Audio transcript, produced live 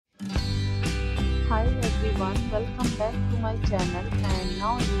Hi everyone, welcome back to my channel and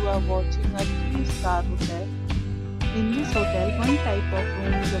now you are watching a 3-star hotel. In this hotel, one type of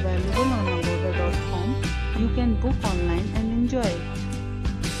room is available on agoda.com. You can book online and enjoy it.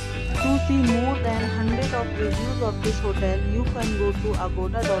 To see more than 100 of reviews of this hotel, you can go to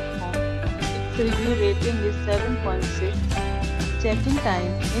agoda.com. Its review rating is 7.6. Check-in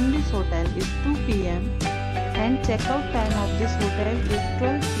time in this hotel is 2 p.m. and checkout time of this hotel is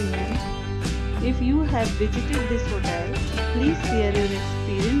 12 p.m. If you have visited this hotel, please share your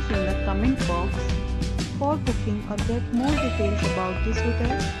experience in the comment box. For booking or get more details about this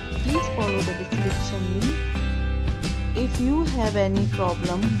hotel, please follow the description link. If you have any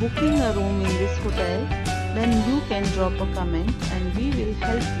problem booking a room in this hotel, then you can drop a comment and we will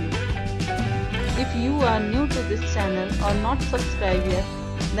help you. If you are new to this channel or not subscribed yet,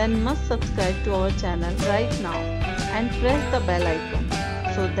 then must subscribe to our channel right now and press the bell icon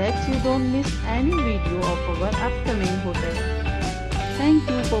so that you don't miss any video of our upcoming hotel. Thank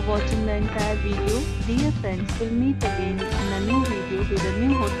you for watching the entire video. Dear friends, we'll meet again in a new video with a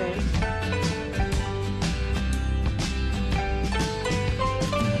new hotel.